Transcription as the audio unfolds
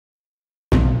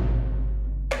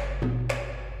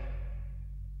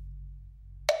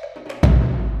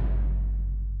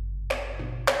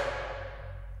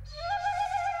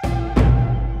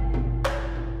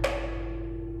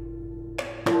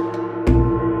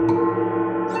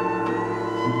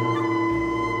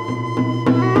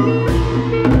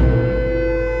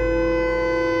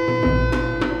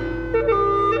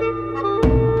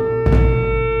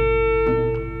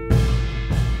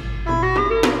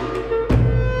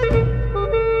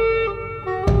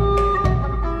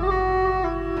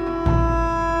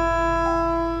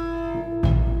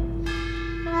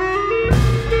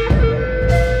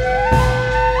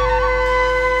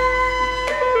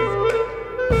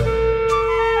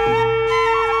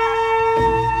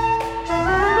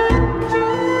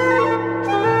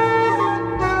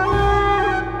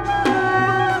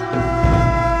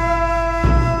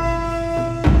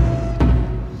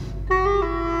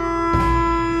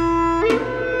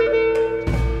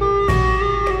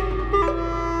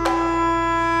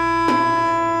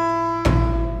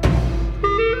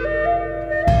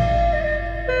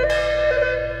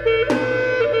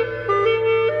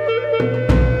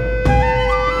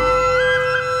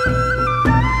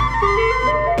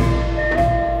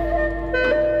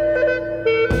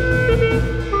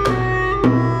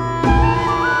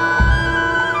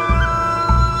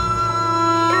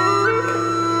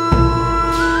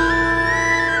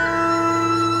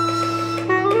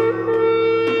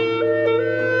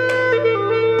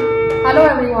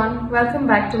welcome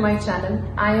back to my channel.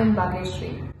 I am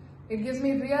Bhageshri. It gives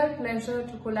me real pleasure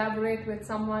to collaborate with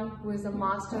someone who is a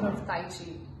master of Tai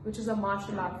Chi, which is a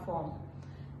martial art form.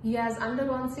 He has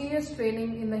undergone serious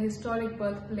training in the historic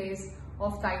birthplace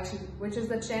of Tai Chi, which is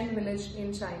the Chen village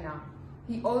in China.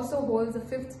 He also holds a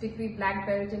 5th degree black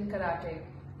belt in karate.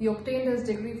 He obtained his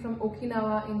degree from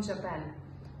Okinawa in Japan.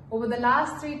 Over the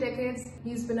last 3 decades,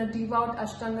 he's been a devout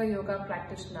Ashtanga yoga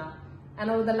practitioner. And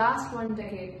over the last 1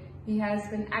 decade, he has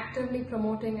been actively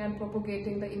promoting and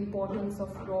propagating the importance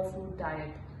of raw food diet.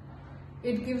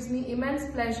 It gives me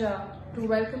immense pleasure to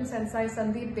welcome Sensei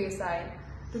Sandeep Desai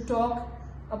to talk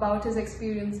about his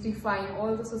experience defying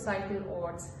all the societal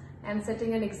odds and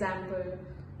setting an example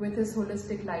with his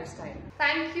holistic lifestyle.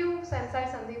 Thank you, Sensei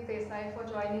Sandeep Desai, for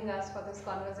joining us for this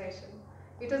conversation.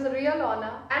 It is a real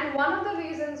honor, and one of the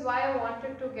reasons why I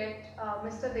wanted to get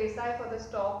Mr. Desai for this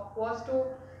talk was to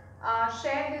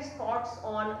share his thoughts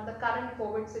on the current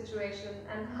COVID situation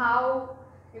and how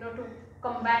to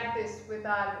combat this with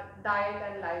our diet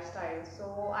and lifestyle.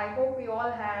 So I hope we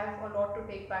all have a lot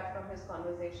to take back from his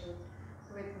conversation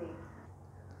with me.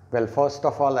 Well, first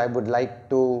of all, I would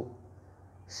like to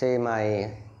say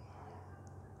my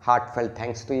heartfelt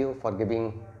thanks to you for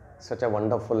giving such a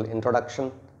wonderful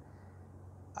introduction.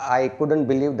 I couldn't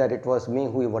believe that it was me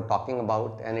who you were talking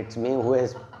about, and it's me who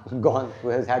has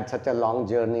had such a long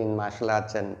journey in martial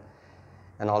arts and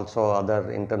also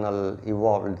other internal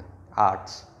evolved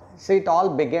arts. So it all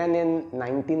began in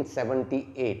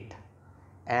 1978,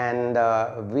 and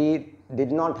we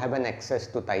did not have an access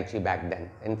to Tai Chi back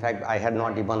then. In fact, I had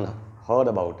not even heard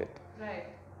about it. Right.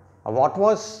 What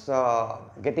was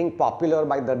getting popular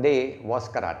by the day was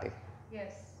karate.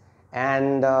 Yes.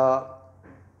 And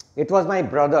it was my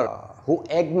brother who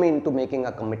egged me into making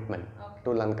a commitment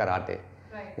to learn karate.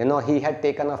 Right. He had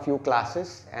taken a few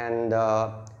classes, and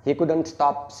he couldn't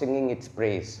stop singing its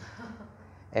praise.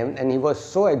 and he was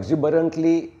so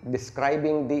exuberantly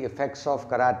describing the effects of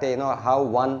karate, how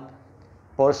one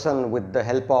person with the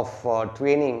help of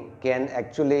training can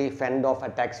actually fend off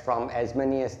attacks from as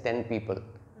many as 10 people.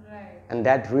 Right. And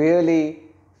that really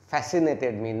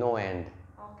fascinated me no end.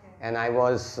 Okay. And I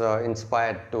was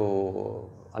inspired to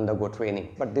undergo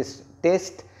training. But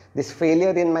this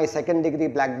failure in my 2nd degree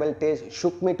black belt test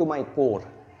shook me to my core.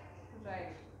 Right.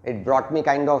 It brought me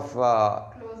kind of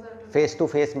Closer face to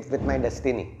face with my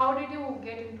destiny. How did you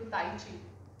get into Tai Chi?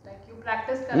 Like, you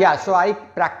practiced karate? Yeah, so I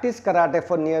practiced karate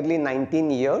for nearly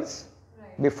 19 years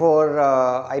before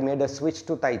I made a switch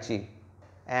to Tai Chi.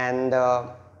 And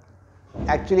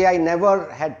actually, I never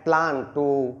had planned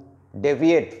to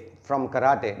deviate from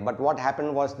karate. But what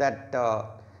happened was that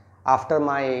after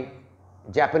my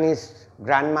Japanese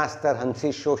Grandmaster Hanshi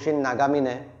Shoshin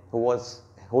Nagamine, who was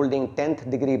holding 10th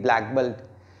degree black belt,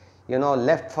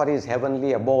 left for his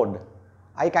heavenly abode,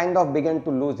 I kind of began to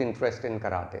lose interest in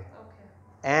karate. Okay.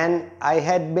 And I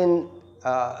had been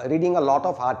reading a lot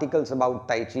of articles about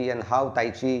Tai Chi and how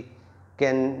Tai Chi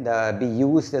can be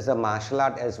used as a martial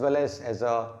art as well as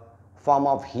a form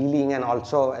of healing and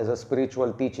also as a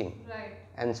spiritual teaching. Right.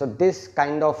 And so this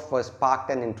kind of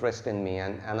sparked an interest in me,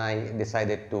 and I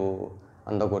decided to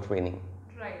undergo training.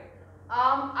 Right.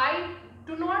 I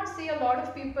do not see a lot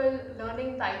of people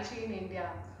learning Tai Chi in India.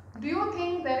 Do you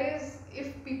think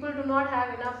if people do not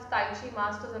have enough Tai Chi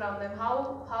masters around them,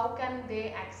 how can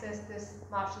they access this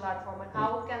martial art form, and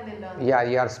how can they learn? Yeah,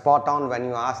 you are spot on when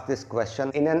you ask this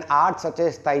question. In an art such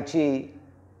as Tai Chi,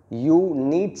 you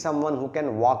need someone who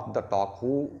can walk the talk,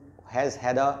 who has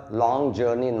had a long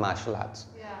journey in martial arts.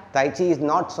 Yeah. Tai Chi is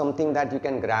not something that you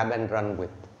can grab and run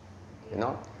with.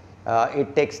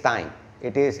 It takes time.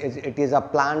 It is a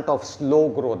plant of slow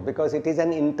growth because it is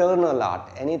an internal art.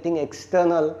 Anything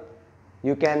external,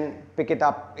 you can pick it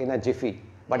up in a jiffy.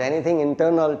 But anything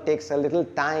internal takes a little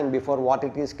time before what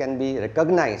it is can be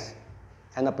recognized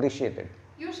and appreciated.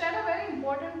 You shared a very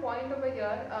important point over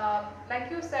here.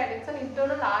 Like you said, it's an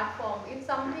internal art form. It's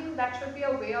something that should be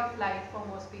a way of life for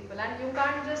most people, and you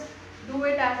can't just do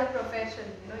it as a profession.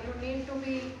 You need to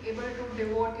be able to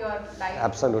devote your life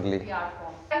Absolutely. to the art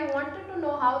form. I wanted to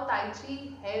know how Tai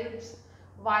Chi helps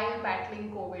while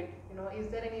battling COVID. Is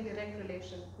there any direct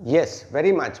relation? Yes,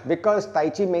 very much, because Tai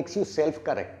Chi makes you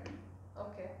self-correct.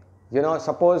 Okay.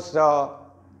 Suppose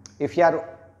if you are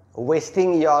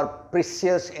wasting your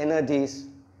precious energies,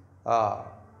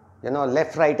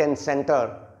 left, right and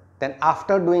center, then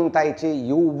after doing Tai Chi,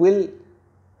 you will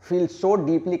feel so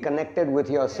deeply connected with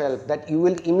yourself that you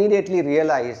will immediately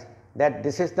realize that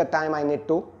this is the time I need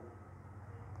to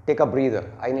take a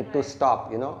breather. I need to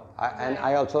stop, and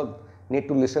I also need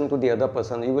to listen to the other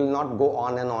person. You will not go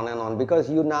on and on and on, because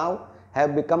you now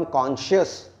have become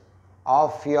conscious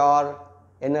of your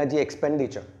energy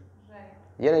expenditure. Right.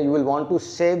 You know, you will want to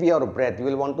save your breath, you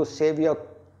will want to save your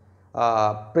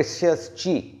precious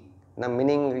chi,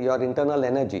 meaning your internal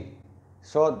energy.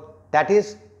 So that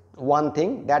is one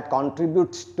thing that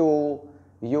contributes to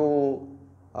you,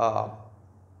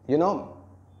 you know,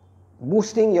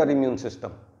 boosting your immune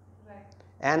system. Right.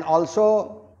 And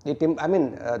also,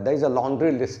 there is a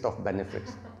laundry list of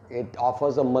benefits. It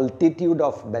offers a multitude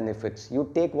of benefits. You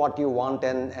take what you want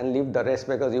and leave the rest,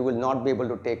 because you will not be able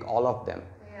to take all of them.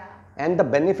 Yeah. And the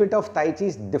benefit of Tai Chi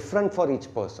is different for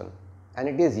each person, and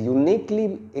it is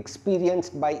uniquely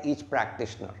experienced by each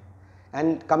practitioner.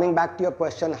 And coming back to your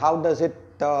question, how does it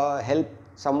help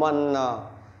someone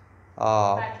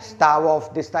starve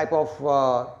off this type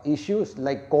of issues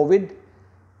like COVID?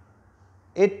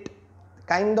 It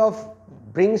kind of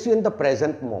brings you in the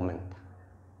present moment,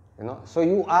 you know. So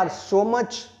you are so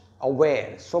much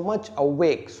aware, so much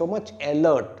awake, so much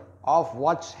alert of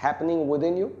what's happening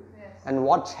within you. Yes. And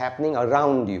what's happening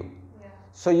around you. Yeah.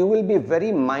 So you will be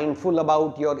very mindful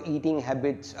about your eating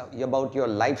habits, about your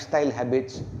lifestyle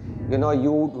habits. Yeah. You know,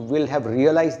 you will have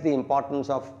realized the importance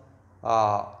of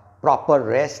proper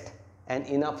rest and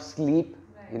enough sleep.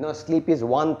 Right. You know, sleep is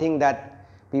one thing that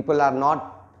people are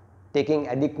not taking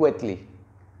adequately.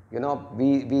 You know,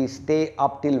 we stay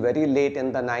up till very late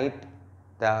in the night.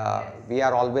 Yes. We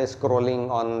are always scrolling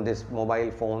on these mobile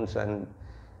phones and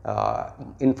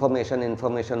information,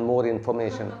 more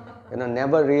information, you know,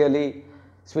 never really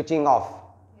switching off.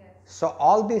 Yes. So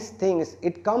all these things,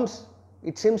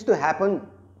 it seems to happen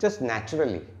just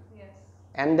naturally. Yes.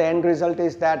 And the end result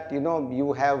is that, you know,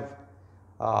 you have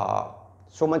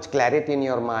so much clarity in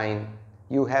your mind,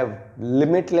 you have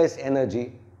limitless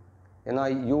energy, you know,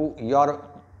 your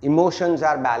emotions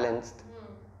are balanced.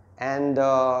 And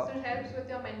So it helps with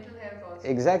your mental health also.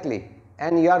 exactly.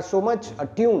 And you are so much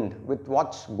attuned with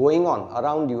what's going on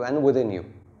around you and within you.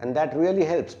 And that really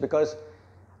helps, because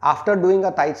after doing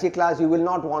a Tai Chi class, you will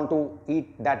not want to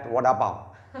eat that vada pav.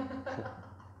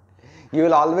 You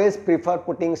will always prefer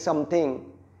putting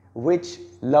something which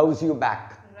loves you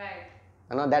back. Right.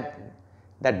 You know,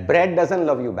 that bread doesn't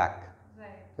love you back. Right.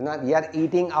 You know, you are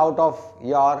eating out of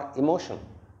your emotion,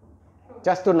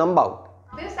 just to numb out.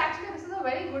 This is a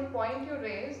very good point you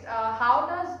raised. How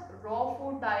does raw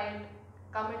food diet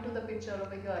come into the picture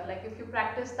over here? Like if you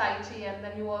practice Tai Chi and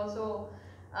then you also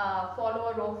follow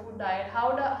a raw food diet,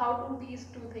 how do these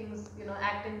two things, you know,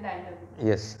 act in tandem?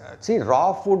 Yes. See,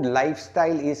 raw food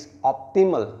lifestyle is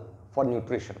optimal for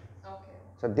nutrition. Okay.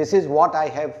 So this is what I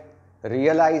have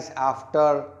realized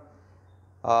after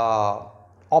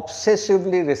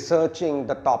obsessively researching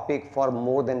the topic for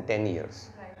more than 10 years.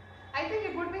 Right. I think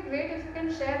it would be great if you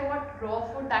can share what raw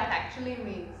food diet actually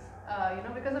means. You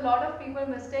know, because a lot of people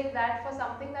mistake that for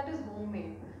something that is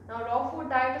homemade. Now, raw food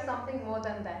diet is something more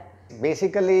than that.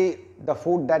 Basically, the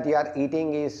food that you are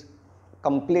eating is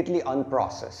completely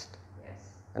unprocessed. Yes.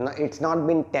 And it's not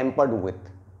been tampered with.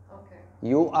 Okay.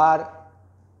 You are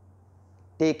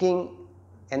taking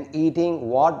and eating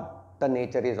what the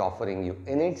nature is offering you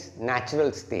in its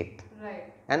natural state.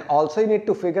 Right. And also you need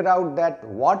to figure out that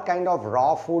what kind of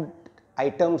raw food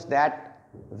items that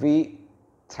we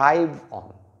thrive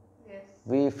on, Yes.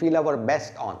 we feel our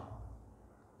best on.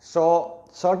 So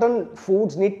certain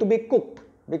foods need to be cooked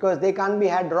because they can't be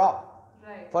had raw.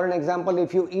 Right. For an example,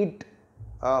 if you eat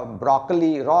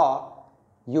broccoli raw,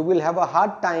 you will have a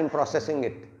hard time processing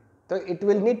it. So it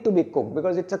will need to be cooked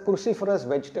because it's a cruciferous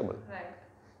vegetable. Right.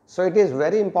 So it is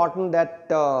very important that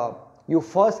you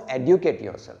first educate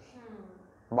yourself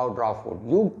about raw food.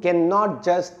 You cannot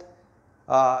just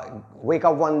wake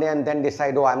up one day and then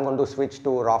decide, oh, I'm going to switch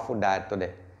to raw food diet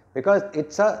today, because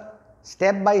it's a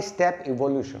step-by-step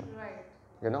evolution. Right.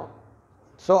 You know.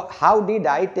 So how did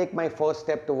I take my first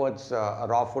step towards a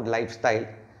raw food lifestyle?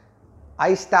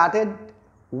 I started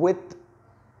with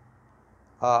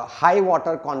high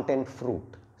water content fruit.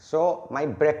 So my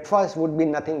breakfast would be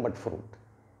nothing but fruit.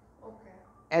 Okay.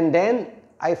 And then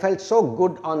I felt so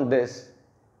good on this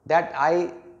that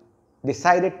I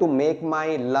decided to make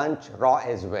my lunch raw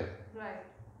as well. Right.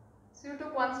 So you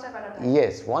took one step at a time.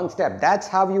 Yes, one step. That's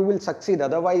how you will succeed.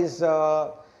 Otherwise,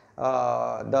 the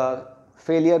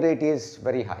failure rate is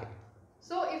very high.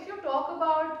 So if you talk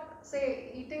about,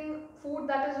 say, eating food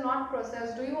that is not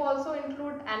processed, do you also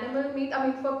include animal meat? I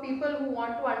mean, for people who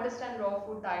want to understand raw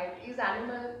food diet, is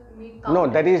animal meat No,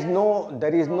 counted there is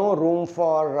as no raw? room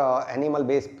for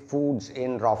animal-based foods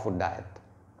in raw food diet.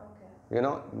 Okay. You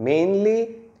know,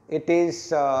 mainly it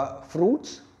is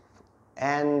fruits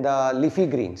and leafy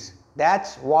greens.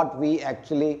 That's what we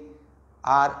actually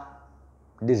are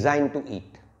designed to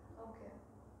eat. Okay.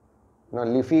 You know,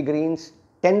 leafy greens,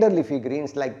 tender leafy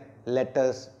greens like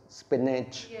lettuce,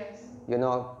 spinach, Yes.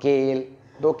 kale.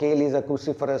 Though kale is a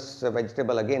cruciferous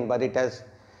vegetable again, but it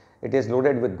is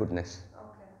loaded with goodness.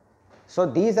 Okay. So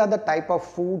these are the type of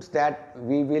foods that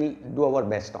we will do our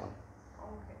best on.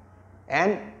 Okay.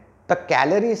 And the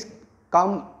calories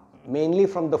come mainly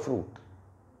from the fruit.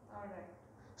 All right.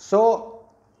 So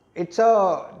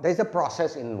there's a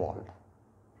process involved.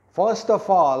 First of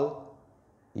all,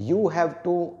 you have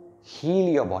to heal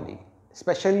your body,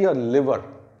 especially your liver,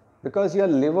 because your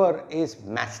liver is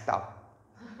messed up,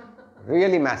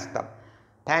 really messed up,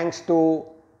 thanks to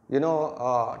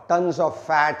tons of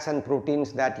fats and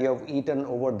proteins that you have eaten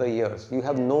over the years. You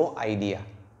have no idea.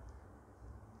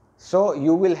 So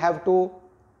you will have to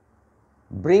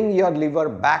bring your liver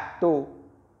back to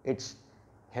its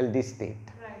healthy state.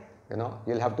 Right.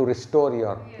 You'll have to restore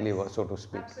your liver, so to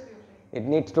speak. Absolutely. It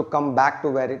needs to come back to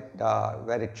where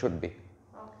it should be. Okay.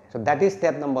 So that is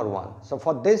step number one. So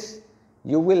for this,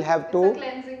 you will have to. It's a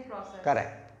cleansing process.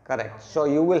 Correct. Okay. So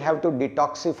you will have to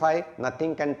detoxify.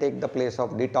 Nothing can take the place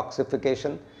of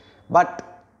detoxification.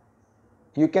 But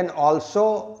you can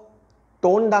also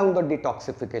tone down the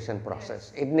detoxification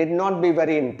process. Yes. It need not be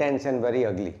very intense and very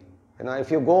ugly.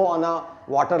 If you go on a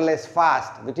waterless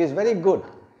fast, which is very good,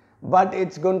 but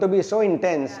it's going to be so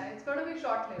intense. Yeah, it's going to be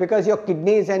short-lived. Because your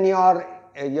kidneys and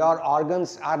your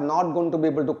organs are not going to be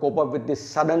able to cope up with this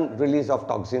sudden release of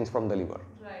toxins from the liver.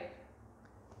 Right.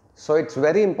 So it's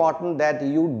very important that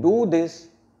you do this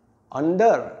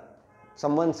under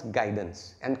someone's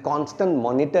guidance and constant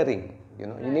monitoring. You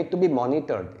need to be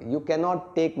monitored. You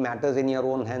cannot take matters in your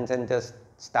own hands and just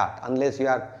start unless you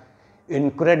are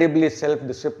incredibly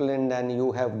self-disciplined and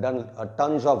you have done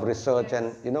tons of research. Yes.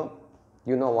 And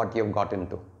you know what you've got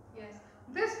into. Yes.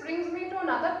 This brings me to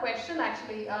another question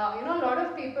actually. A lot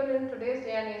of people in today's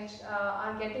day and age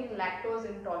are getting lactose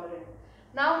intolerant.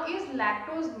 Now, is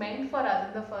lactose meant for us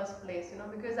in the first place?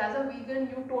 Because as a vegan,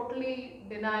 you totally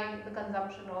deny the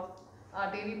consumption of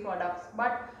dairy products.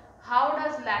 But how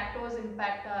does lactose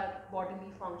impact our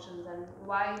bodily functions, and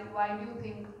why do you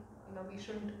think we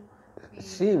shouldn't be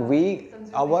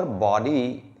consuming? Our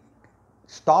body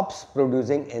stops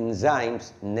producing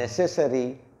enzymes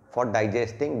necessary for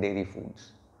digesting dairy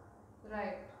foods.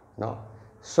 Right.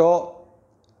 So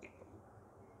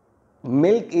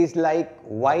milk is like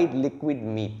white liquid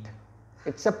meat.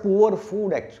 It's a poor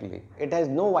food actually. It has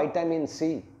no vitamin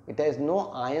C, it has no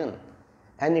iron,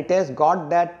 and it has got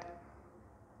that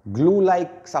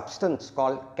glue-like substance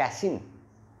called casein,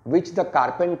 which the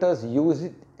carpenters use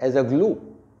it as a glue.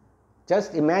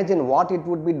 Just imagine what it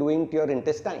would be doing to your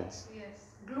intestines.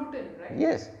 Yes, gluten, right?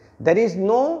 Yes, there is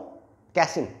no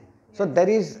casein. So there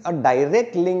is a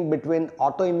direct link between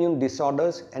autoimmune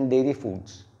disorders and dairy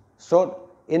foods. So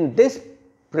in this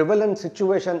prevalent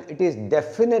situation, it is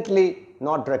definitely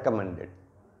not recommended.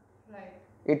 Right.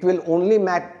 It will only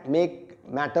make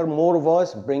matter more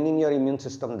worse, bringing your immune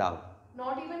system down.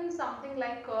 Not even something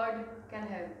like curd can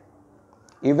help.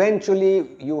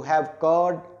 Eventually, you have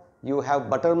curd, you have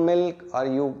buttermilk, or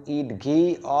you eat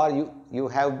ghee, or you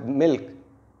have milk.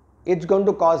 It's going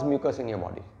to cause mucus in your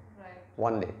body. Right.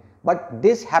 One day. But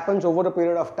this happens over a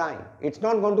period of time. It's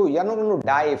not going to, you're not going to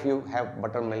die if you have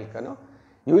buttermilk,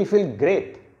 You will feel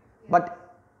great. Yeah.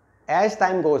 But as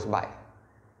time goes by,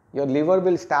 your liver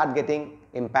will start getting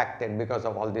impacted because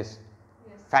of all these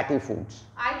fatty foods.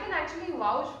 I can actually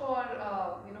vouch for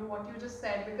what you just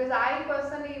said, because I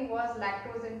personally was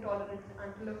lactose intolerant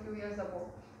until a few years ago,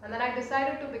 and then I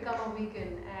decided to become a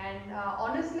vegan, and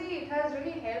honestly it has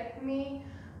really helped me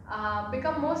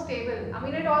become more stable. I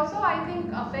mean, it also, I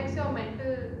think, affects your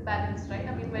mental balance, right?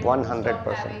 I mean, when 100%. You stop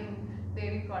having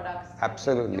dairy products,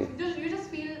 absolutely, you just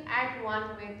feel at one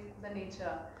with the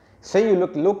nature. Say you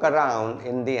look around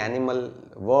in the animal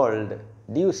world.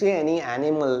 Do you see any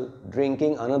animal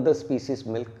drinking another species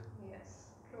milk? Yes,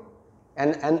 true.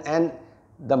 And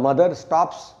the mother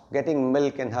stops getting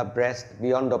milk in her breast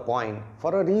beyond a point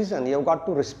for a reason. You've got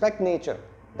to respect nature.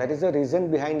 There is a reason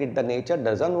behind it. The nature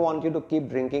doesn't want you to keep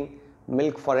drinking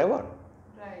milk forever.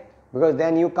 Right. Because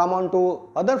then you come on to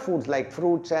other foods like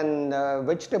fruits and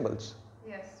vegetables.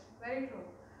 Yes, very true.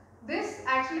 This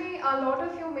actually, a lot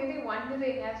of you may be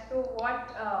wondering as to what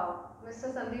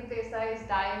Mr. Sandeep Desai's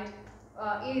diet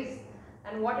is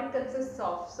and what it consists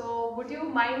of. So, would you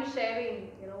mind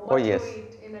sharing, what you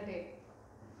eat in a day?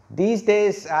 These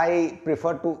days, I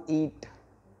prefer to eat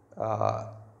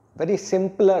very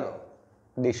simpler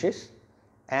dishes,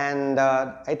 and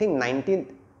I think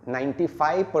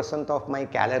 95% of my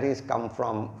calories come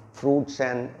from fruits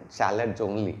and salads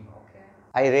only. Okay.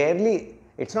 I rarely,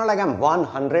 it's not like I'm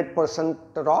 100%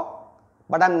 raw,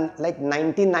 but I'm like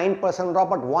 99% raw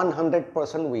but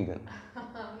 100% vegan.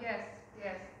 Yes.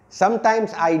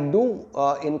 Sometimes I do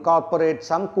incorporate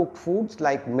some cooked foods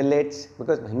like millets,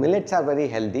 because millets are very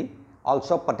healthy.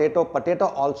 Also potato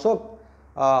also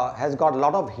has got a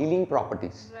lot of healing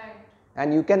properties. Right.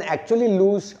 And you can actually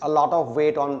lose a lot of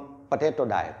weight on potato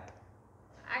diet.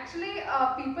 Actually,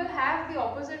 people have the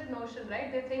opposite notion, right?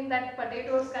 They think that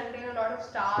potatoes contain a lot of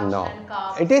starch No, and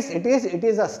carbs. it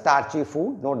is a starchy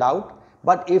food, no doubt.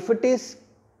 But if it is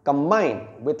combined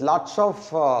with lots of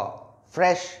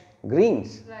fresh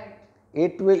greens, Right.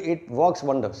 it works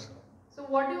wonders. So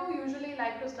what do you usually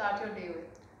like to start your day with?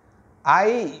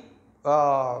 I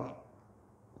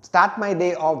start my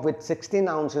day off with 16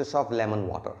 ounces of lemon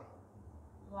water.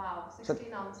 Wow,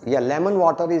 16 ounces. Yeah, lemon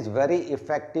water is very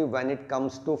effective when it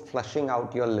comes to flushing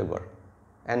out your liver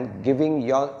and giving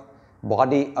your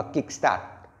body a kickstart.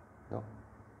 You know?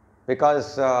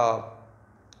 Because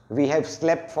we have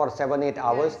slept for 7-8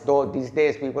 hours, Yes. though these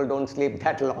days people don't sleep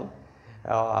that long.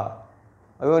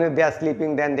 Even if they are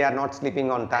sleeping, then they are not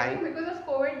sleeping on I time. think because of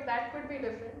COVID, that could be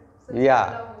different. Since Yeah.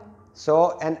 people are home.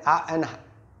 So and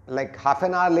like half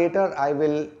an hour later, I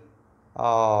will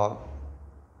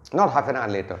not half an hour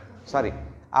later. Sorry,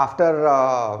 after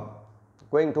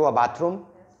going to a bathroom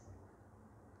Yes.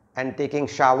 and taking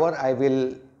shower, I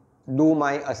will do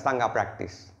my Ashtanga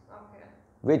practice, Okay.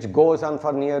 which goes on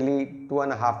for nearly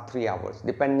 2.5–3 hours,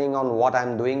 depending on what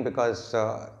I'm doing. Because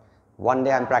one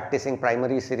day I'm practicing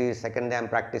primary series, second day I'm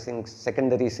practicing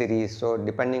secondary series. So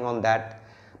depending on that,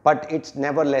 but it's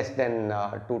never less than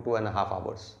 2–2.5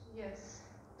 hours. Yes.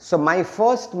 So my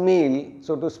first meal,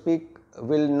 so to speak,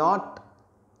 will not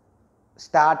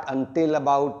start until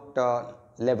about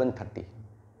 11:30,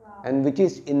 Wow. and which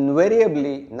is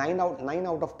invariably 9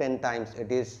 out of 10 times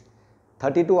it is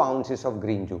 32 ounces of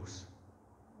green juice,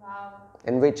 Wow.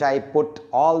 in which I put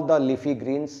all the leafy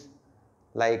greens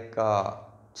like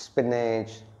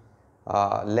spinach,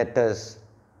 lettuce,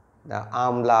 the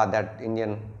amla, that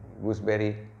Indian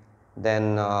gooseberry,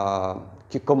 then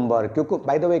cucumber.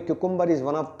 By the way, cucumber is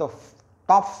one of the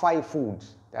top 5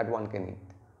 foods that one can eat.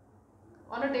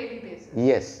 On a daily basis?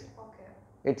 Yes. Okay.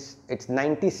 It's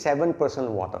 97%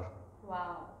 water.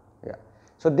 Wow. Yeah.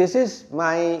 So this is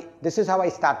how I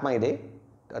start my day.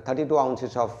 32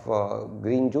 ounces of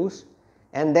green juice,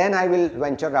 and then I will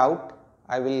venture out.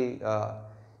 I will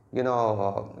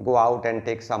go out and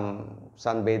take some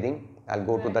sunbathing. I'll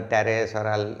go to the terrace, or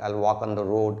I'll walk on the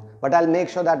road, but I'll make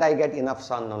sure that I get enough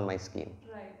sun on my skin.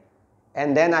 Right.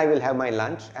 And then I will have my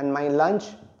lunch, and my lunch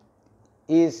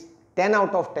is 10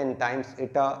 out of 10 times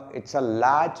it's a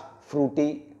large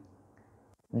fruity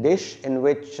dish, in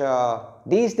which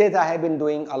these days I have been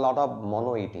doing a lot of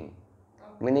mono eating,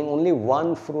 meaning only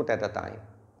one fruit at a time.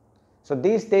 So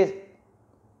these days,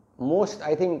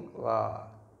 I think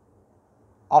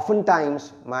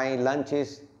oftentimes my lunch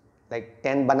is like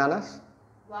 10 bananas.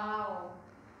 Wow.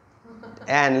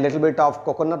 And a little bit of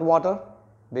coconut water,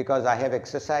 because I have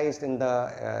exercised in the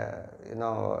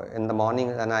in the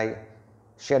morning, and I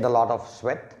shed a lot of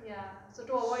sweat. Yeah. So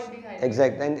to avoid dehydration.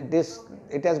 Exactly, and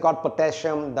it has got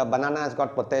potassium. The banana has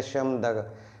got potassium. The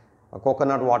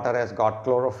coconut water has got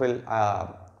chlorophyll,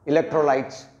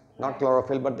 electrolytes, not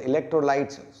chlorophyll, but the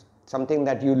electrolytes, something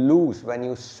that you lose when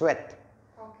you sweat.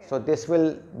 Okay. So this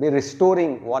will be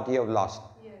restoring what you have lost.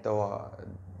 Yes.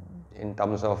 In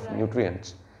terms of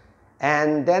nutrients.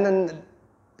 And then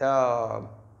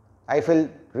I feel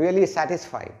really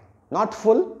satisfied, not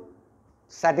full,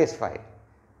 satisfied,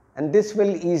 and this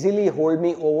will easily hold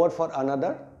me over for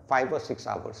another 5 or 6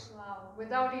 hours. Wow.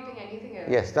 Without eating anything else.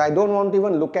 Yes, so I don't want to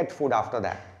even look at food after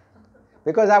that,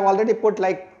 because I've already put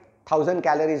like 1,000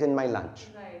 calories in my lunch.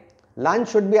 Right.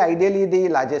 Lunch should be ideally the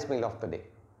largest meal of the day.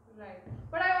 Right.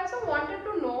 But I also wanted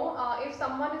to know if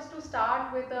someone is to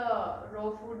start with a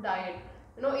raw food diet,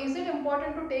 is it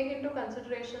important to take into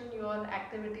consideration your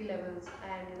activity levels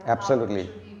and Absolutely, how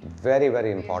you should eat very,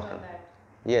 very based on important. that?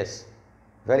 Yes,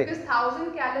 very. Because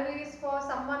 1,000 calories for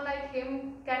someone like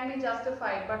him can be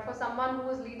justified, but for someone who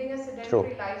is leading a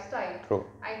sedentary lifestyle, True.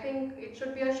 I think it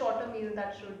should be a shorter meal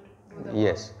that should do the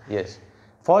work. Yes.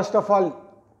 First of all,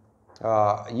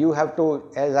 you have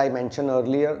to, as I mentioned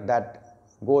earlier, that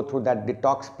go through that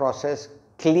detox process,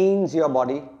 cleanse your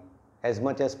body as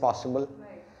much as possible.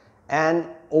 Right. And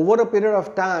over a period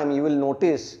of time, you will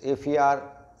notice, if you are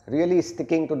really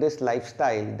sticking to this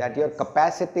lifestyle, that your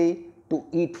capacity to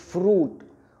eat fruit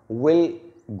will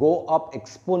go up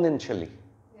exponentially.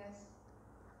 Yes.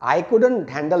 I couldn't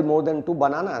handle more than 2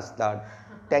 bananas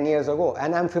 10 years ago,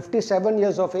 and I'm 57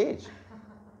 years of age.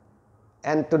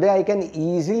 And today I can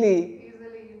easily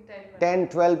 10,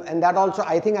 12, and that also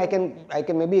I think I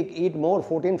can maybe eat more,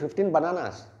 14, 15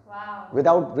 bananas. Wow.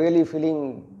 Without really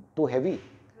feeling too heavy.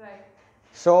 Right.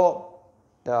 So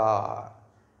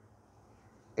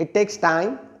it takes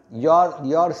time.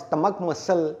 Your stomach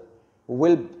muscle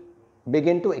will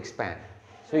begin to expand.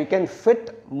 So you can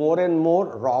fit more and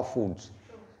more raw foods.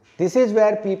 This is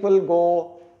where people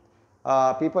go,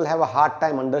 people have a hard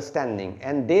time understanding,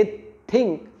 and they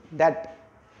think that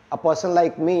a person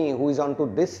like me who is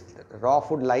onto this raw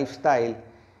food lifestyle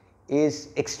is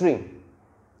extreme.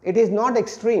 It is not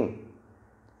extreme.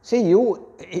 See, you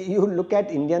look at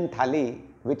Indian thali,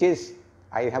 which is,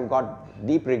 I have got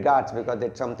deep regards because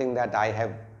it's something that I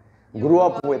have grew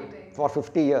up with for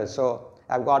 50 years. So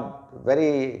I've got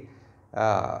very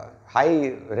high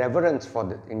reverence for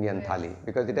the Indian thali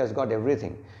because it has got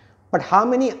everything. But how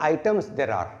many items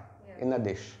there are in a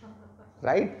dish,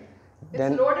 right?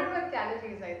 It's loaded with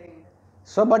calories, I think.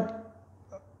 So, but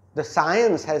the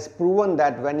science has proven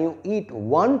that when you eat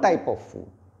one type of food,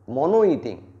 mono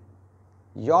eating,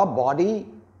 your body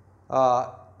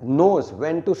knows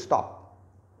when to stop,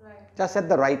 just at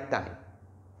the right time,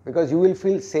 because you will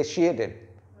feel satiated.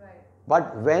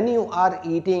 But when you are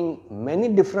eating many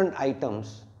different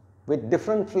items with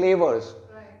different flavors,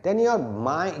 then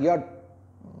your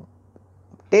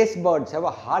taste buds have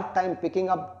a hard time picking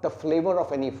up the flavor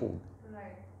of any food.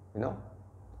 You know,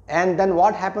 and then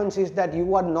what happens is that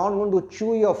you are not going to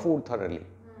chew your food thoroughly.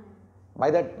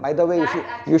 By the way,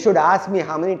 you should ask me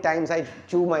how many times I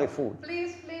chew my food.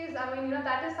 Please. I mean,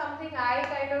 that is something I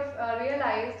kind of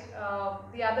realized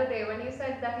the other day when you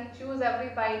said that he chews every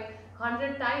bite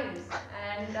 100 times.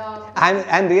 And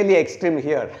I'm really extreme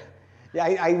here. Yeah,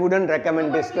 I wouldn't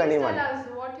recommend this to anyone. Tell us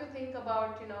what you think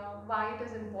about, why it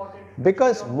is important.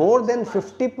 Because more than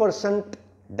 50%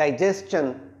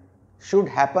 digestion should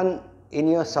happen in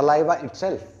your saliva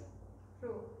itself.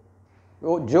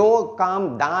 जो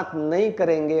काम दांत नहीं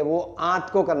करेंगे वो आंत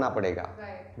को करना पड़ेगा.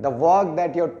 The work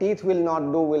that your teeth will not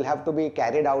do will have to be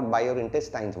carried out by your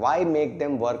intestines. Why make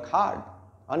them work hard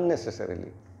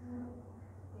unnecessarily?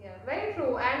 Yeah, very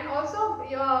true. And also,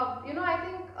 I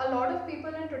think a lot of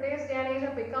people in today's day and age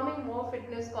are becoming more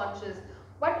fitness conscious.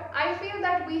 But I feel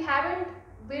that we haven't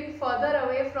been further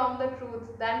away from the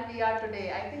truth than we are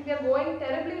today. I think we are going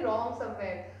terribly wrong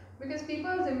somewhere. Because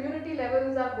people's immunity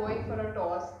levels are going for a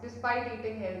toss despite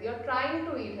eating healthy or trying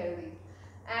to eat healthy.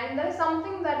 And there is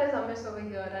something that is amiss over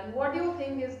here. And what do you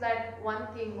think is that one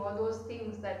thing or those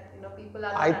things that people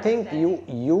are not I think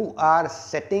you are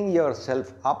setting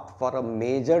yourself up for a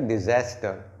major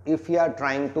disaster if you are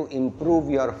trying to improve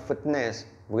your fitness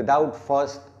without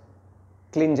first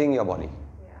cleansing your body.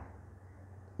 Yeah.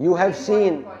 You have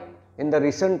seen in the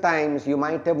recent times, you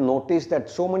might have noticed that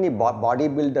so many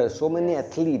bodybuilders, so many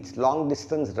athletes, long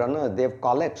distance runners, they have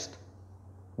collapsed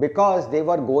because they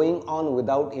were going on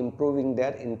without improving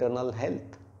their internal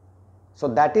health. So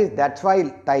that's why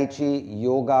Tai Chi,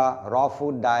 yoga, raw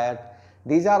food diet,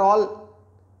 these are all,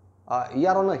 you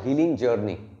are on a healing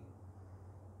journey,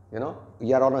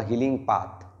 you are on a healing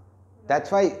path. That's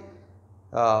why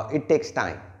it takes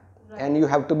time. And you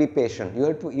have to be patient.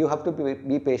 You have to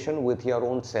be patient with your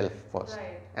own self first,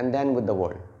 and then with the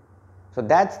world. So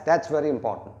that's very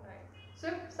important. So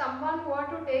if someone were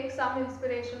to take some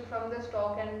inspiration from this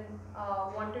talk and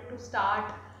wanted to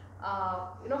start,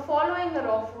 following a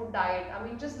raw food diet, I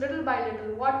mean, just little by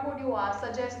little, what would you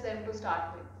suggest them to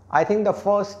start with? I think the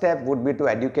first step would be to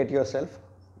educate yourself.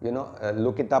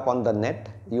 Look it up on the net.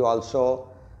 You also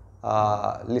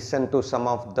listen to some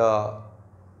of the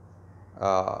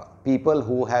people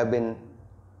who have been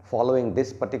following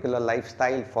this particular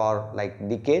lifestyle for like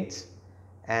decades,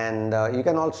 and you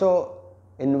can also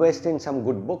invest in some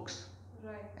good books.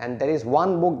 And there is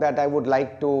one book that I would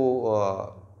like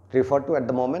to refer to at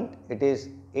the moment. It is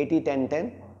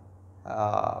 80-10-10.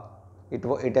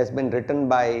 It has been written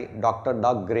by Dr.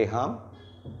 Doug Graham,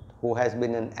 who has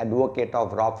been an advocate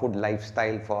of raw food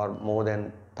lifestyle for more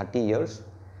than 30 years.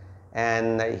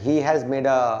 And he has made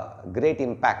a great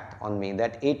impact on me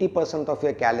that 80% of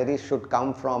your calories should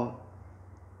come from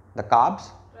the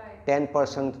carbs,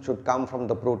 10% should come from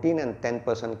the protein, and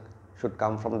 10% should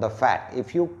come from the fat.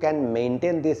 If you can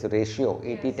maintain this ratio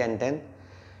 80-10-10,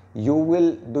 you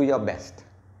will do your best.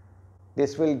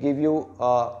 This will give you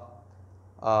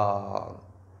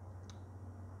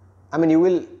you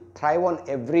will thrive on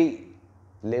every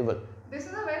level. This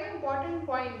is a very important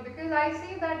point because I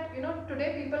see that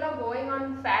today people are going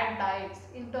on fad diets,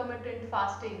 intermittent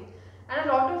fasting, and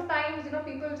a lot of times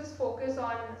people just focus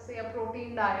on say a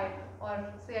protein diet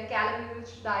or say a calorie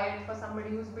rich diet for somebody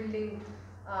who's building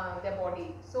their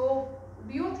body. So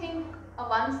do you think a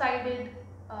one-sided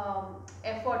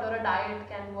effort or a diet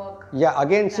can work? Yeah,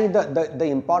 again see the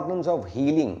importance of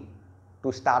healing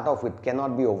to start off with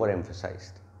cannot be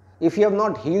overemphasized. if you have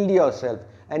not healed yourself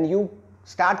and you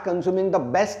start consuming the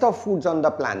best of foods on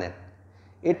the planet,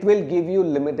 it will give you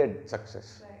limited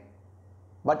success. Right.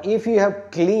 But if you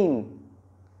have cleaned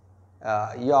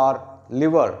your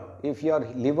liver, if your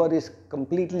liver is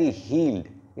completely healed,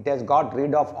 it has got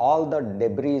rid of all the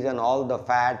debris and all the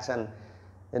fats and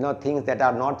things that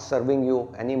are not serving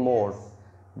you anymore,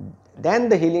 then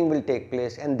the healing will take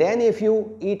place. And then if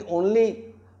you eat only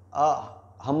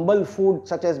humble food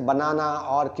such as banana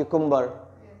or cucumber,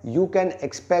 you can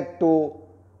expect to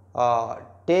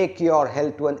take your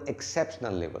health to an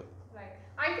exceptional level. Right.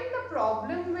 I think the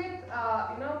problem with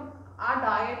our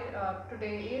diet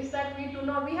today is that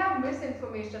we have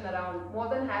misinformation around more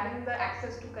than having the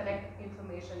access to correct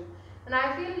information. And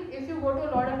I feel if you go to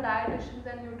a lot of dietitians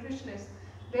and nutritionists,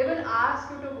 they will ask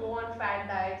you to go on fat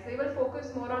diets. They will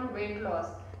focus more on weight loss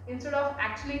instead of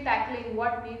actually tackling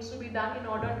what needs to be done in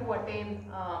order to attain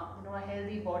a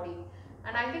healthy body.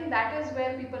 And I think that is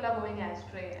where people are going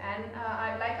astray. And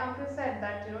like Ankit said,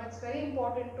 that it's very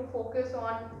important to focus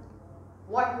on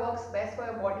what works best for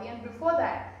your body, and before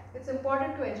that, it's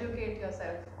important to educate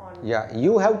yourself on. Yeah,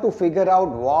 you have to figure out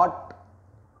what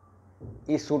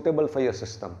is suitable for your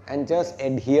system and just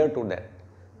adhere to that.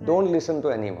 Right. Don't listen to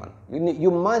anyone. You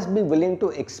must be willing to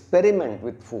experiment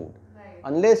with food. Right.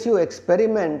 Unless you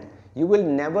experiment, you will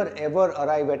never ever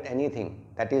arrive at anything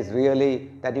that is really,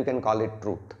 that you can call it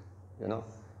truth.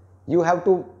 You have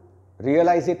to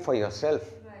realize it for yourself.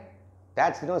 Right.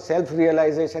 That's,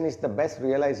 self-realization is the best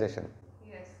realization.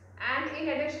 Yes. And in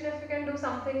addition, if you can do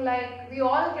something like, we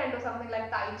all can do something like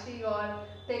Tai Chi or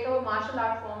take up a martial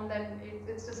art form, then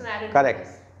it's just an added Correct.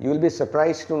 bonus. You will be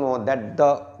surprised to know that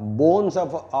the bones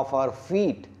of our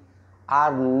feet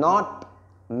are not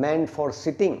meant for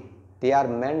sitting. They are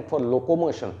meant for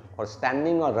locomotion or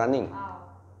standing or running.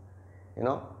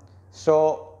 Wow.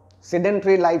 So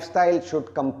sedentary lifestyle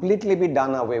should completely be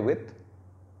done away with,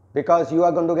 because you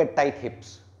are going to get tight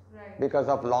hips. Right. Because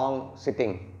of long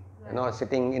sitting, Right.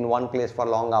 Sitting in one place for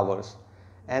long hours,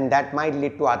 and that might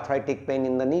lead to arthritic pain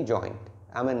in the knee joint.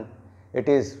 I mean, it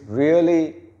is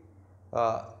really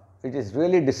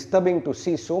disturbing to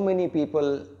see so many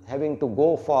people having to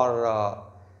go for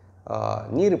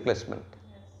knee replacement.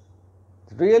 Yes.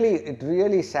 It's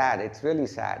really sad. It's really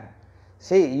sad.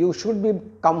 See, you should be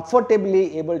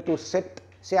comfortably able to sit.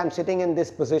 See, I'm sitting in this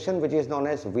position which is known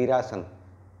as Virasana.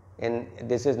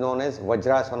 This is known as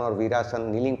Vajrasana or Virasana,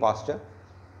 kneeling posture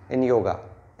in yoga.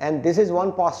 And this is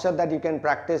one posture that you can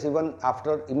practice even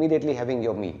after immediately having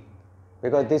your meal,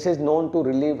 because this is known to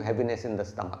relieve heaviness in the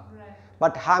stomach. Right.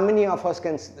 But how many of us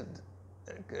can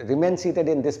remain seated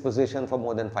in this position for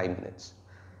more than 5 minutes?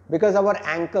 Because our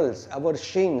ankles, our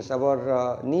shins,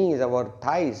 our knees, our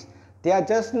thighs, they are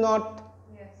just not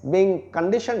being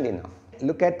conditioned enough.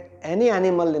 Look at any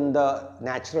animal in the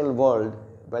natural world,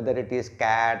 whether it is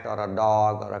cat or a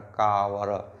dog or a cow or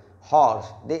a horse,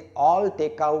 they all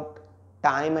take out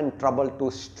time and trouble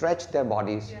to stretch their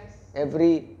bodies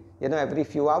every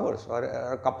few hours or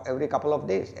every couple of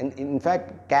days. And in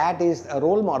fact, cat is a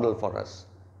role model for us.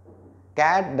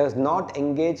 Cat does not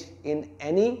engage in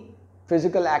any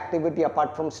physical activity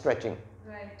apart from stretching.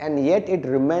 Right. And yet it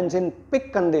remains in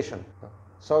peak condition.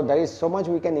 So there is so much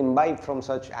we can imbibe from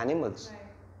such animals. Right.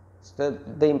 So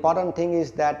the important thing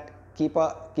is that keep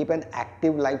an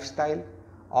active lifestyle.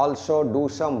 Also do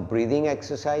some breathing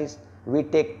exercise. We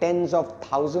take tens of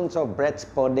thousands of breaths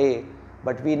per day,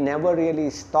 but we never really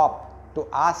stop to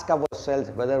ask ourselves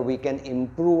whether we can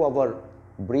improve our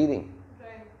breathing.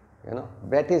 Right.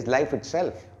 Breath is life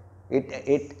itself.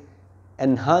 It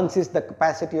enhances the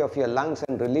capacity of your lungs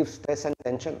and relieves stress and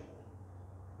tension.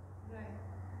 Right.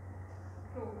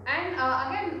 True. And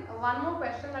again, one more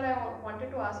question that I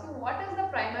wanted to ask you: what is the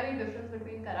primary difference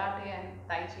between karate and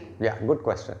tai chi? Yeah, good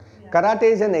question. Yeah. Karate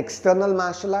is an external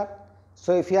martial art.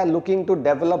 So if you are looking to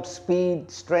develop speed,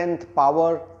 strength,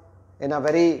 power in a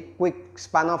very quick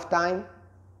span of time,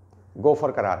 go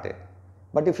for karate.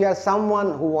 But if you are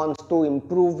someone who wants to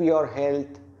improve your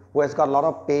health, who has got a lot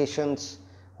of patience,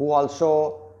 who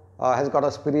also has got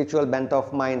a spiritual bent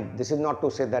of mind, this is not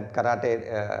to say that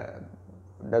karate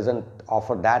doesn't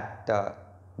offer that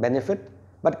benefit,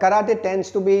 but karate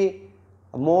tends to be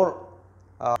more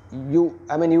you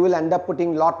will end up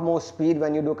putting a lot more speed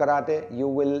when you do karate. You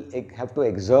will have to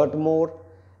exert more,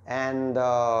 and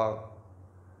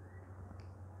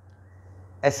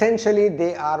essentially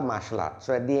they are martial arts.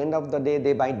 So at the end of the day,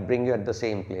 they might bring you at the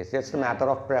same place. It's a matter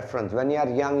of preference. When you are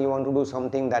young, you want to do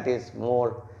something that is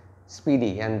more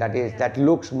speedy and that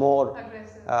looks more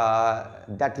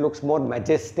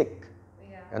majestic.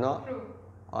 Yeah. True.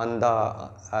 On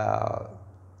the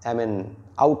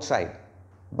outside.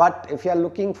 But if you are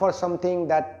looking for something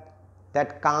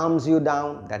that calms you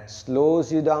down, that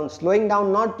slows you down, slowing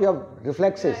down not your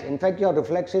reflexes, in fact your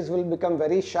reflexes will become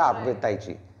very sharp with Tai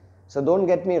Chi. So don't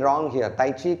get me wrong here,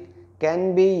 Tai Chi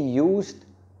can be used,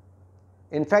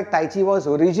 in fact Tai Chi was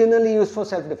originally used for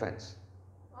self-defense.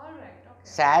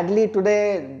 Sadly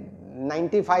today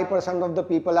 95% of the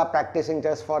people are practicing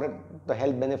just for the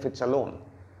health benefits alone.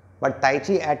 But Tai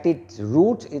Chi at its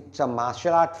roots, it's a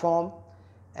martial art form,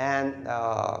 and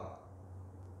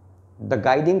the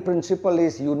guiding principle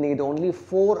is you need only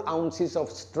 4 ounces of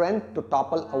strength to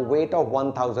topple a weight of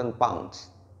 1000 pounds.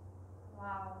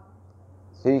 Wow.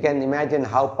 So you can imagine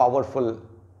how powerful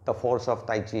the force of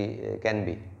Tai Chi can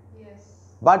be.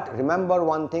 Yes. But remember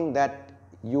one thing, that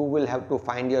you will have to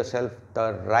find yourself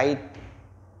the right,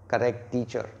 correct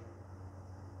teacher.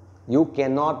 You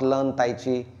cannot learn Tai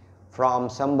Chi from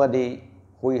somebody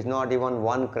who is not even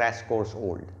 1 crash course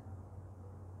old.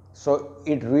 So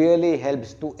it really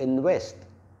helps to invest.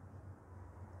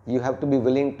 You have to be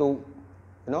willing to,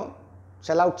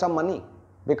 sell out some money,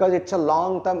 because it's a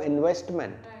long-term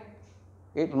investment.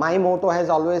 My motto has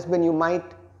always been, you might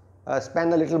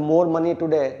spend a little more money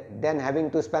today than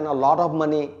having to spend a lot of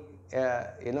money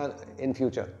in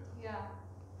future. Yeah,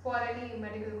 for any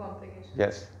medical complications.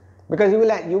 Yes, because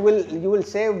you will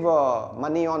save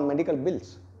money on medical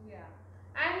bills. Yeah,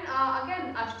 and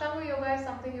again, Ashtanga Yoga is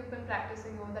something you've been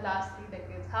practicing over the last 3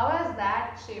 decades. How has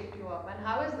that shaped you up, and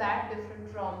how is that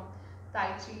different from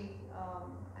Tai Chi?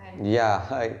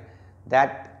 Yeah,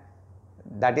 that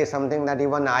is something that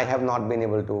even I have not been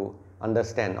able to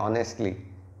understand, honestly.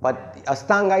 But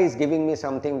Ashtanga is giving me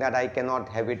something that I cannot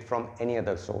have it from any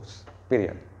other source,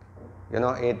 period.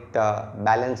 It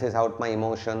balances out my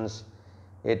emotions,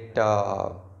 it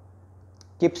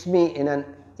keeps me in an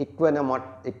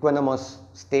equanimous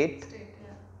state,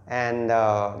 and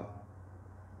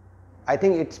I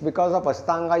think it's because of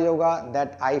Ashtanga Yoga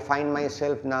that I find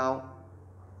myself now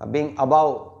being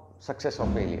above success or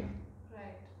failure.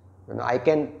 Right. I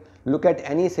can look at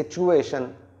any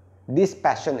situation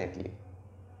dispassionately,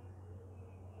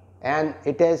 and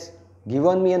it has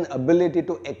given me an ability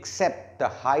to accept the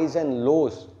highs and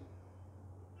lows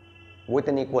with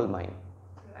an equal mind.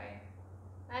 Right.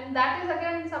 And that is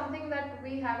again something that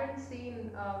we haven't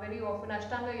seen very often.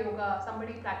 Ashtanga Yoga,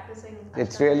 somebody practicing Ashtanga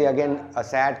It's really yoga. Again a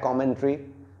sad commentary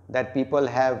that people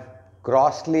have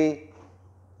grossly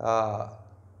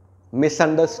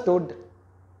misunderstood,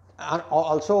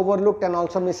 also overlooked and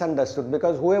also misunderstood,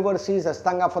 because whoever sees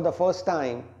Ashtanga for the first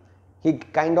time, he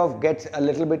kind of gets a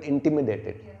little bit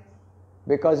intimidated. Yes.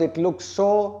 Because it looks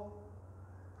so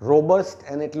robust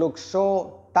and it looks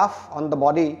so tough on the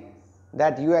body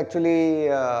that you actually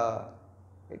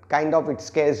it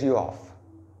scares you off.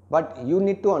 But you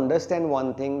need to understand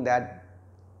one thing, that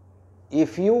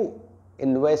if you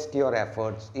invest your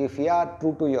efforts, if you are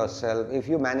true to yourself, if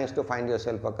you manage to find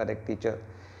yourself a correct teacher,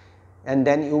 and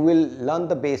then you will learn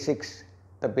the basics,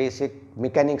 the basic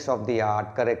mechanics of the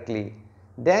art correctly,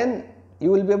 then you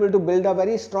will be able to build a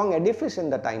very strong edifice in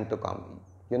the time to come.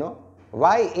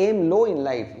 Why aim low in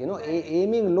life?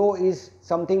 Aiming low is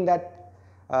something that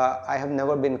I have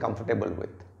never been comfortable with.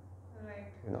 Right.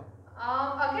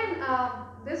 Again,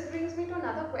 this brings me to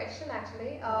another question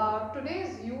actually.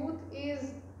 Today's youth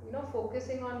is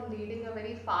focusing on leading a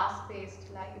very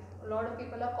fast-paced life. A lot of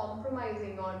people are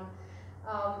compromising on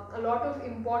a lot of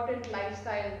important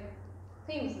lifestyle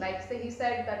things, like say he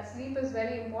said that sleep is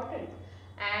very important,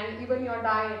 and even your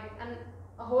diet and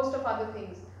a host of other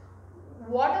things.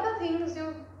 What are the things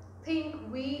you think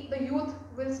the youth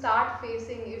will start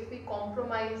facing if we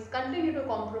continue to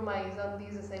compromise on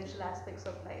these essential aspects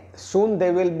of life? Soon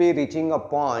they will be reaching a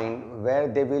point where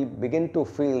they will begin to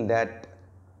feel that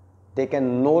they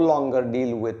can no longer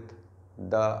deal with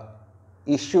the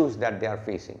issues that they are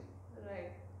facing.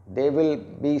 Right. They will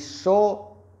be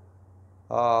so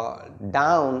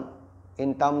down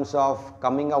in terms of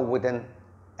coming up with an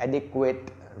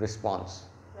adequate response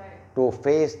to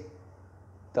face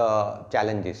the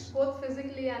challenges. Both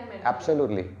physically and mentally.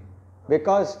 Absolutely.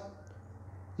 Because,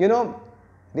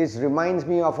 this reminds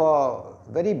me of a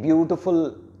very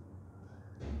beautiful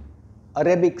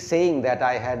Arabic saying that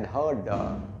I had heard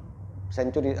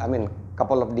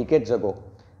couple of decades ago,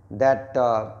 that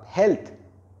health,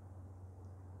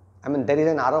 there is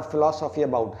an Arab philosophy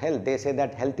about health. They say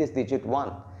that health is digit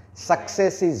 1,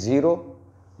 success is 0,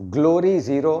 glory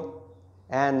 0,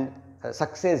 and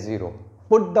success 0.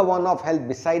 Put the one of health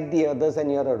beside the others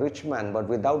and you are a rich man, but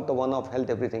without the one of health,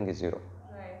 everything is 0.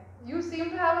 Right. You seem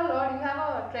to have a lot, you have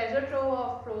a treasure trove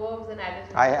of proverbs and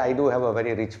adages. I do have a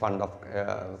very rich fund of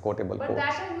quotable quotes.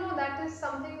 But that is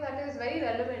something that is very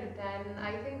relevant, and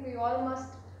I think we all must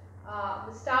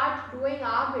start doing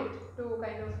our bit to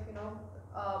kind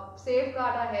of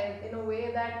safeguard our health in a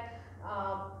way that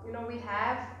we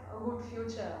have a good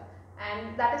future.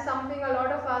 And that is something a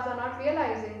lot of us are not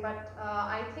realizing, but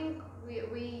I think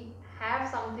we have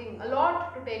something, a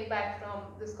lot to take back from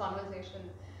this conversation.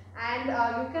 And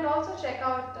you can also check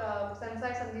out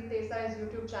Sensei Sandeep Desai's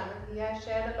YouTube channel. He has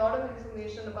shared a lot of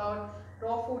information about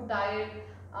raw food diet.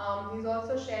 He's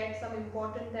also shared some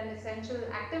important and essential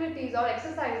activities or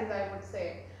exercises, I would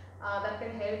say, that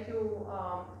can help you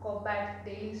combat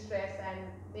daily stress and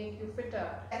make you fitter.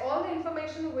 All the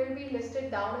information will be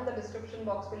listed down in the description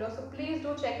box below, so please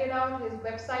do check it out. His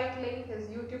website link, his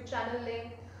YouTube channel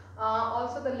link,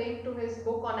 also the link to his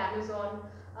book on Amazon.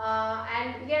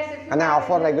 And yes, if you and I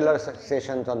offer regular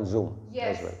sessions on Zoom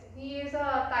as well. He is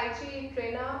a Tai Chi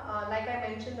trainer, like I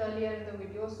mentioned earlier in the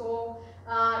video. So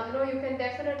you can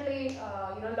definitely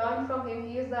learn from him.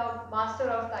 He is the master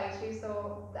of Tai Chi.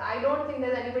 So I don't think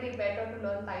there's anybody better to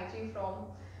learn Tai Chi from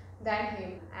than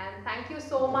him. And thank you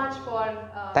so much for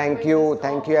thank you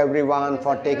everyone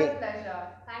for taking pleasure.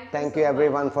 Thank you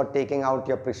everyone for taking out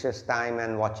your precious time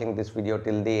and watching this video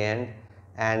till the end.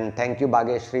 And thank you,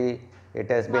 Bhageshri. It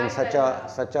has been such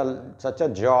a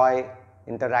joy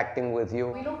interacting with you.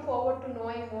 We look forward to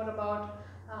knowing more about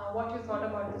what you thought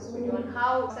about this video and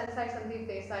how Sensei Sandeep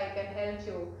Desai can help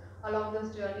you along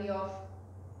this journey of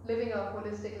living a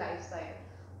holistic lifestyle.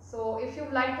 So if you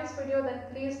like this video, then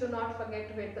please do not forget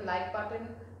to hit the like button,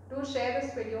 do share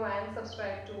this video and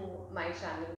subscribe to my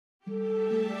channel.